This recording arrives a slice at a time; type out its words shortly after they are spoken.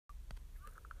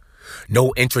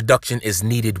No introduction is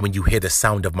needed when you hear the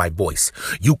sound of my voice.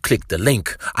 You clicked the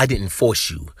link. I didn't force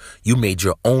you. You made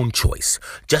your own choice.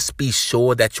 Just be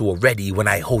sure that you are ready when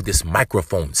I hold this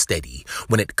microphone steady.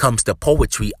 When it comes to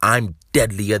poetry, I'm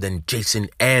deadlier than Jason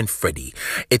and Freddy.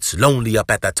 It's lonely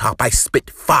up at the top. I spit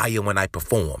fire when I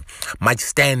perform. My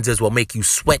stanzas will make you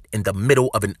sweat in the middle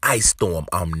of an ice storm.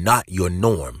 I'm not your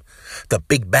norm. The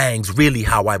Big Bang's really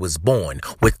how I was born,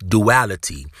 with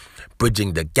duality,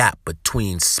 bridging the gap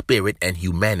between spirit and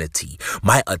humanity.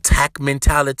 My attack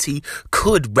mentality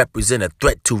could represent a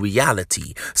threat to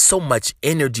reality. So much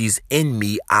energy's in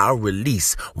me, I'll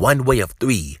release one way of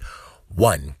three.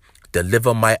 1.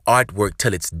 Deliver my artwork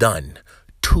till it's done.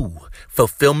 2.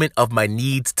 Fulfillment of my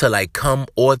needs till I come.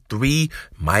 Or 3.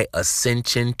 My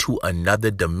ascension to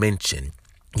another dimension.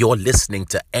 You're listening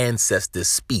to ancestors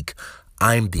speak.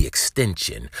 I'm the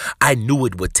extension. I knew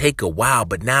it would take a while,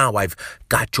 but now I've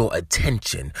got your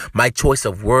attention. My choice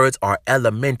of words are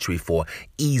elementary for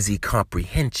easy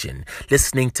comprehension.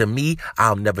 Listening to me,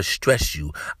 I'll never stress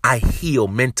you. I heal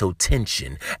mental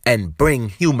tension and bring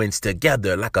humans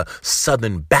together like a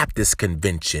Southern Baptist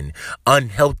convention.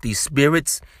 Unhealthy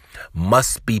spirits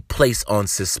must be placed on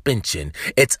suspension.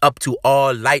 It's up to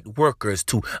all light workers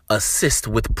to assist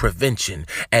with prevention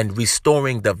and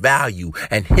restoring the value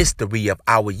and history of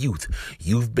our youth.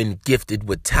 You've been gifted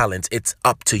with talents. It's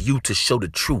up to you to show the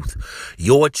truth.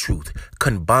 Your truth,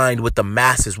 combined with the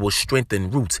masses, will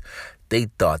strengthen roots. They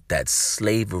thought that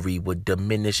slavery would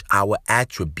diminish our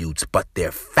attributes, but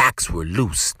their facts were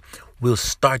loose. We'll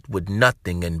start with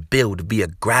nothing and build via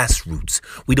grassroots.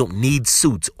 We don't need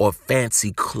suits or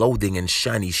fancy clothing and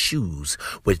shiny shoes.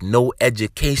 With no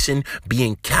education,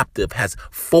 being captive has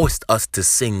forced us to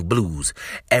sing blues.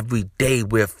 Every day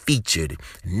we're featured,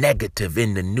 negative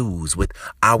in the news, with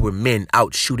our men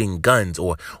out shooting guns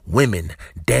or women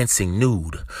dancing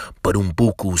nude. But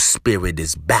Umbuku's spirit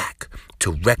is back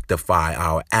to rectify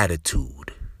our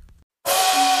attitude.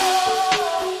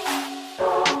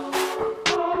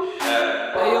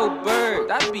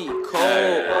 That beat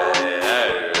cold.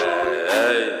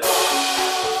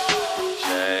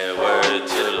 Chain word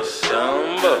to the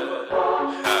samba.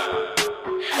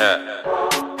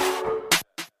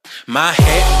 My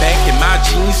hat back and my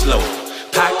jeans low.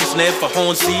 Pockets never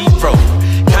on zero.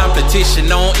 Competition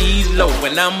on E-low.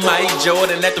 And I'm Mike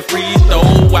Jordan at the free throw.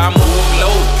 I move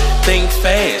low, think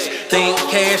fast, think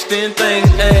cash, then think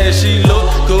ass. She look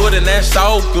good and that's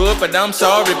all good, but I'm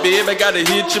sorry, babe, I gotta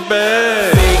hit you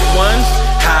back. Big ones,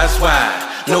 eyes wide.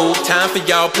 No time for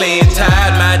y'all playing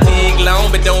tied. My dig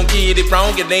long, but don't get it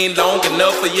wrong. It ain't long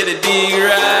enough for you to dig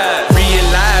right.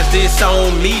 Realize this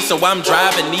on me, so I'm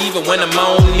driving even when I'm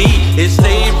on knee. It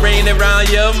stay raining around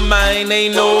your mind,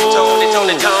 ain't no Tony.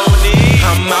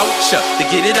 I'm out ya to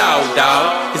get it all,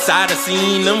 dawg. Inside I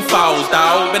seen them falls,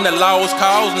 dawg. Been a lost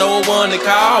cause, no one to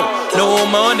call. No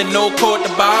money, no court to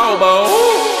bow, boy.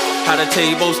 How the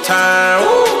tables turn,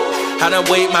 how to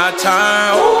wait my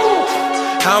time.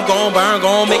 I'm gon' burn,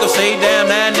 gon' make 'em say, damn,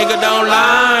 that nigga don't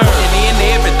learn. And in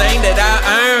everything that I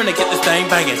earn, to get this thing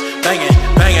bangin', bangin',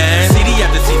 bangin'. CD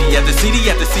after CD after CD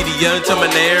after CD, until my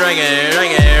name ringin'.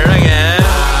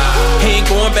 Ain't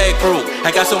going back, bro.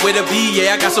 I got somewhere to be,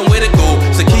 yeah, I got somewhere to go.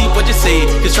 So keep what you say,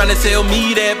 cause tryna sell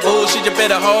me that bullshit, you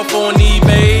better hop on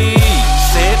eBay.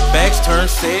 Setbacks turn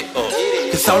set up,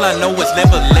 cause all I know is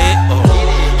never let up.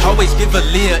 Always give a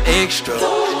little extra,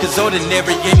 cause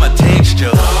ordinary ain't my texture.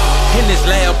 In this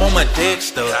lab on my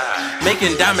Dexter,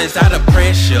 making diamonds out of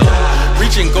pressure.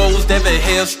 Reaching goals never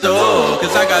held stuck,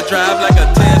 cause I got drive like a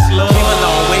Tesla. Came a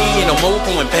long way, ain't no more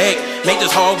going back. Make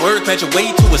this hard work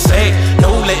graduate to a sack.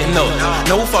 No letting up,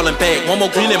 no falling back. One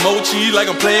more green and more cheese like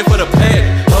I'm playing for the pack.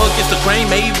 Against the grain,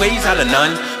 made ways out of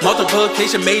none.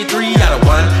 Multiplication made 3 out of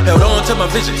 1. Held on to my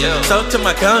vision, stuck to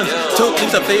my guns. Took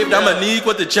leaps of faith down my league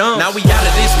with the jump. Now we out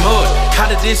of this mud,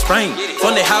 out of this rain.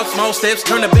 From the house, small steps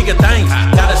turn to bigger things.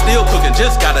 Got a still cooking,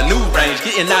 just got a new range.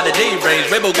 Getting out of day range,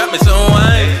 Rebel got me so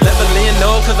I ain't leveling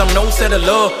up, cause I'm no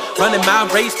settler. Running my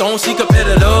race, don't see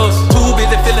competitors. Too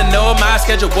busy filling up my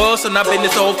schedule was, so now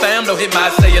business old fam, don't hit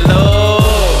my cellular.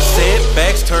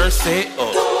 Setbacks turn set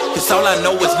up, cause all I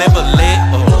know is never let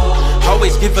up.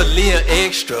 Always give a little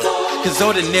extra, cause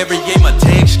ordinary ain't my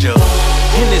texture.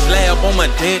 In this lab on my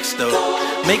Dexter,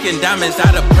 making diamonds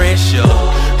out of pressure.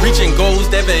 Reaching goals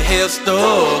never held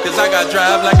stuck, cause I got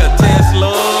drive like a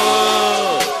Tesla.